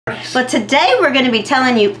But today we're going to be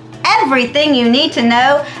telling you everything you need to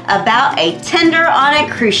know about a tender on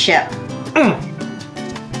a cruise ship.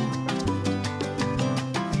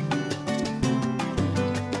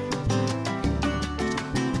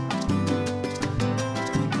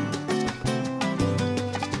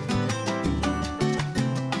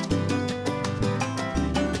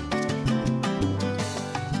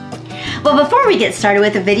 Well, before we get started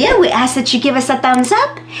with the video, we ask that you give us a thumbs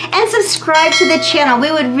up and subscribe to the channel.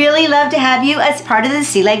 We would really love to have you as part of the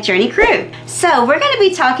Sea Lake Journey crew. So we're going to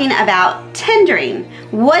be talking about tendering.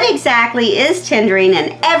 What exactly is tendering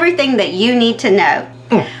and everything that you need to know?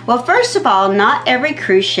 Well, first of all, not every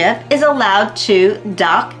cruise ship is allowed to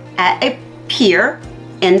dock at a pier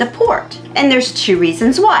in the port. And there's two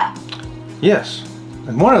reasons why. Yes,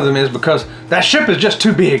 and one of them is because that ship is just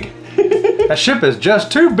too big. That ship is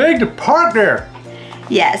just too big to park there.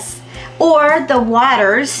 Yes, or the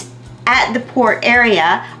waters at the port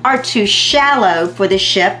area are too shallow for the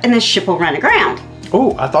ship and the ship will run aground.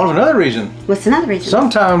 Oh, I thought of another reason. What's another reason?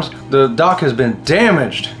 Sometimes the dock has been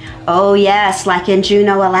damaged. Oh yes, like in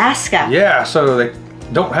Juneau, Alaska. Yeah, so they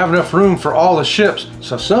don't have enough room for all the ships,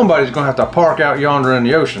 so somebody's gonna have to park out yonder in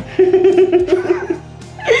the ocean.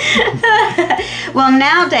 Well,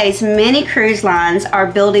 nowadays, many cruise lines are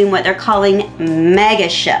building what they're calling mega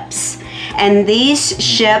ships. And these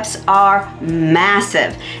ships are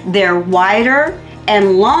massive. They're wider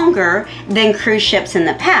and longer than cruise ships in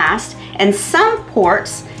the past, and some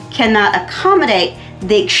ports cannot accommodate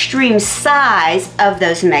the extreme size of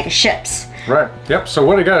those mega ships. Right, yep, so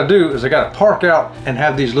what they gotta do is they gotta park out and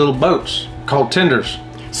have these little boats called tenders.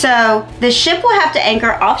 So the ship will have to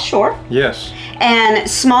anchor offshore. Yes. And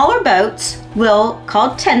smaller boats,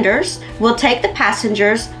 called tenders, will take the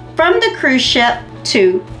passengers from the cruise ship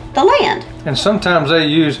to the land. And sometimes they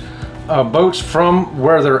use boats from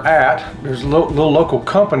where they're at. There's little local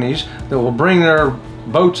companies that will bring their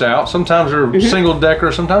boats out. Sometimes they're single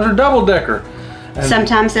decker, sometimes they're double decker. And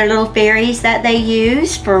sometimes they're little ferries that they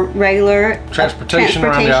use for regular transportation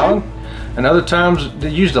around the island. And other times they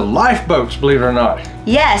use the lifeboats, believe it or not.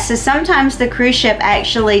 Yes, so sometimes the cruise ship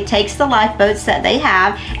actually takes the lifeboats that they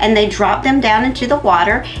have and they drop them down into the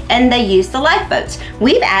water and they use the lifeboats.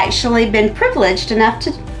 We've actually been privileged enough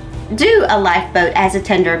to do a lifeboat as a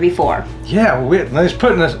tender before. Yeah, when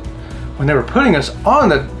they were putting us on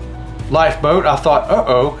the lifeboat, I thought,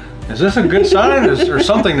 uh-oh, is this a good sign? Is there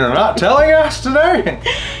something they're not telling us today?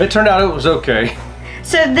 It turned out it was okay.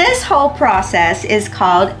 So this whole process is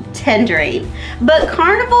called tendering, but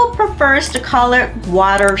Carnival prefers to call it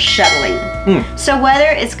water shuttling. So whether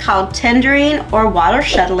it's called tendering or water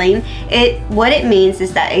shuttling, what it means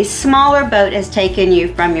is that a smaller boat has taken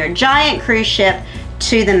you from your giant cruise ship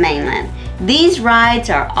to the mainland. These rides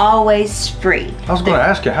are always free. I was going to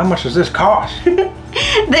ask you, how much does this cost?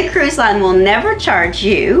 The cruise line will never charge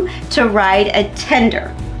you to ride a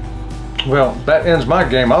tender. Well, that ends my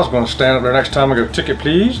game. I was going to stand up there next time and go, ticket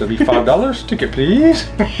please. That'd be $5. Ticket please.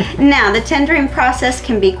 Now, the tendering process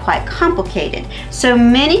can be quite complicated. So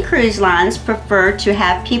many cruise lines prefer to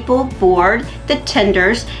have people board the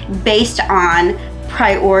tenders based on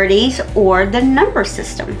priorities or the number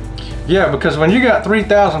system. Yeah, because when you got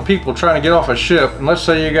 3,000 people trying to get off a ship, and let's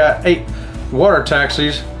say you got 8 water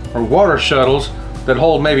taxis or water shuttles that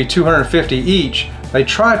hold maybe 250 each, they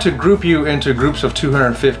try to group you into groups of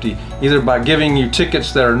 250, either by giving you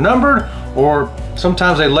tickets that are numbered, or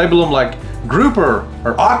sometimes they label them like grouper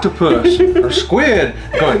or octopus or squid,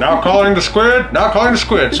 going, now calling the squid, now calling the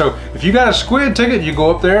squid. So if you got a squid ticket, you go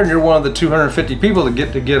up there and you're one of the 250 people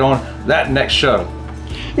that get on that next shuttle.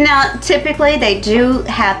 Now, typically they do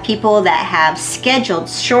have people that have scheduled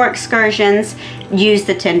shore excursions use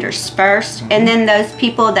the tenders first, and then those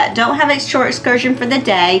people that don't have a shore excursion for the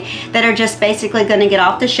day, that are just basically going to get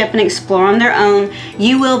off the ship and explore on their own,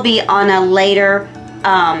 you will be on a later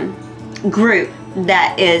group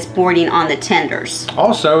that is boarding on the tenders.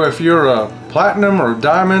 Also, if you're a platinum or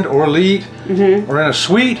diamond or elite or in a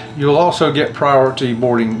suite, you'll also get priority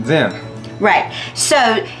boarding then. Right.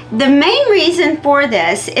 So the main reason for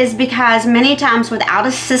this is because many times without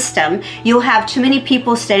a system, you'll have too many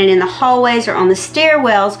people standing in the hallways or on the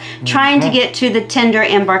stairwells trying to get to the tender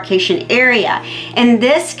embarkation area. And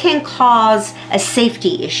this can cause a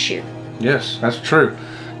safety issue. Yes, that's true.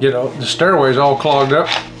 You know, the stairway's all clogged up.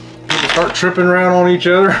 People start tripping around on each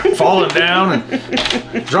other, falling down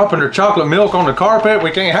and dropping their chocolate milk on the carpet. We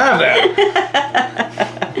can't have that.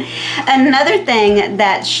 Another thing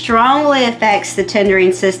that strongly affects the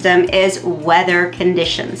tendering system is weather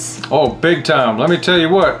conditions. Oh, big time. Let me tell you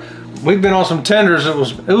what, we've been on some tenders. It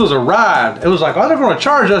was a ride. It was like, oh, they're going to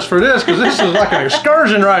charge us for this because this is like an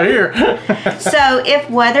excursion right here. So if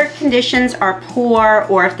weather conditions are poor,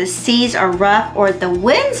 or if the seas are rough, or the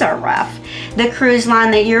winds are rough, the cruise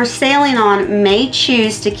line that you're sailing on may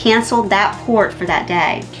choose to cancel that port for that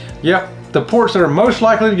day. Yep, the ports that are most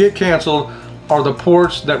likely to get canceled are the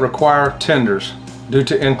ports that require tenders due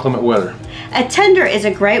to inclement weather. A tender is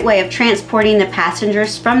a great way of transporting the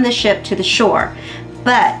passengers from the ship to the shore,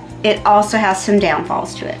 but it also has some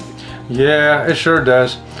downfalls to it. Yeah, it sure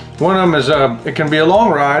does. One of them is it can be a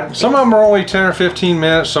long ride. Some of them are only 10 or 15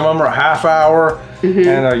 minutes. Some of them are a half hour,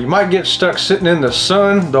 and you might get stuck sitting in the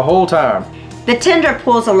sun the whole time. The tender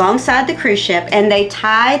pulls alongside the cruise ship, and they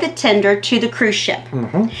tie the tender to the cruise ship.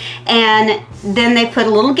 And then they put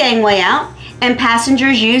a little gangway out, and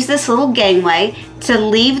passengers use this little gangway to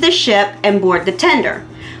leave the ship and board the tender.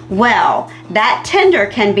 Well, that tender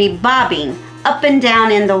can be bobbing up and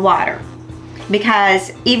down in the water,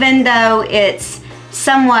 because even though it's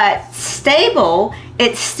somewhat stable,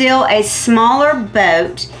 it's still a smaller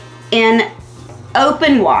boat in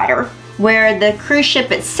open water, where the cruise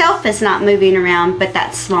ship itself is not moving around, but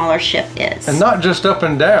that smaller ship is. And not just up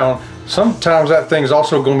and down. Sometimes that thing's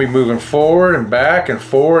also going to be moving forward and back and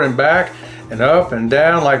forward and back and up and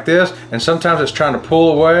down like this. And sometimes it's trying to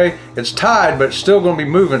pull away. It's tied, but it's still going to be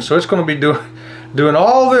moving. So it's going to be doing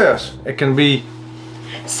all this. It can be.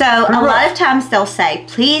 So a lot of times they'll say,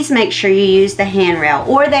 please make sure you use the handrail,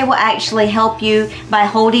 or they will actually help you by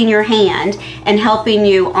holding your hand and helping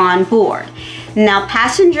you on board. Now,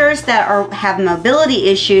 passengers that have mobility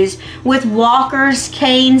issues with walkers,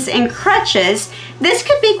 canes, and crutches, this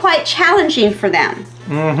could be quite challenging for them.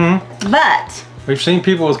 But we've seen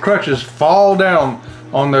people with crutches fall down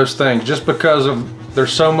on those things just because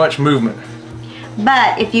there's so much movement.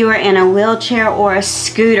 But if you are in a wheelchair or a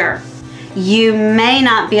scooter, you may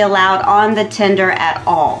not be allowed on the tender at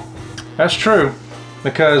all. That's true,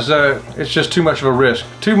 because it's just too much of a risk.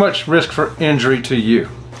 Too much risk for injury to you.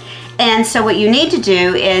 And so what you need to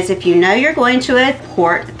do is, if you know you're going to a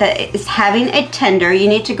port that is having a tender, you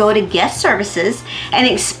need to go to guest services and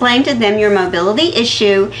explain to them your mobility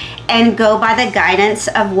issue and go by the guidance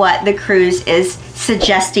of what the cruise is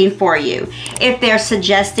suggesting for you. If they're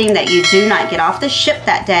suggesting that you do not get off the ship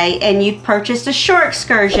that day and you've purchased a shore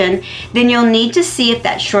excursion, then you'll need to see if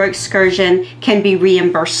that shore excursion can be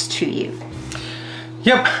reimbursed to you.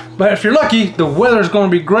 Yep, but if you're lucky, the weather's going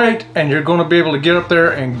to be great and you're going to be able to get up there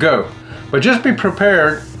and go. But just be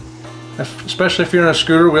prepared, especially if you're in a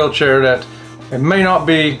scooter or wheelchair, that it may not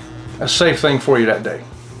be a safe thing for you that day.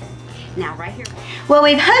 Now right here. Well,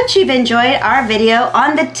 we've hoped you've enjoyed our video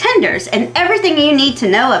on the tenders and everything you need to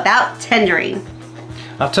know about tendering.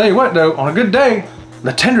 I'll tell you what though, on a good day,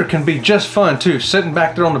 the tender can be just fun too, sitting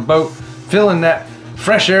back there on the boat, feeling that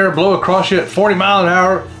fresh air blow across you at 40 miles an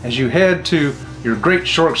hour as you head to your great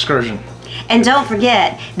shore excursion. And don't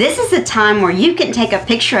forget, this is the time where you can take a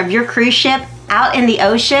picture of your cruise ship out in the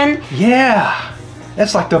ocean. Yeah,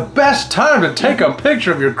 it's like the best time to take a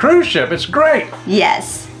picture of your cruise ship. It's great.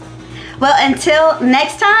 Yes. Well, until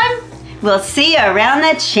next time, we'll see you around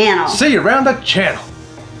the channel. See you around the channel.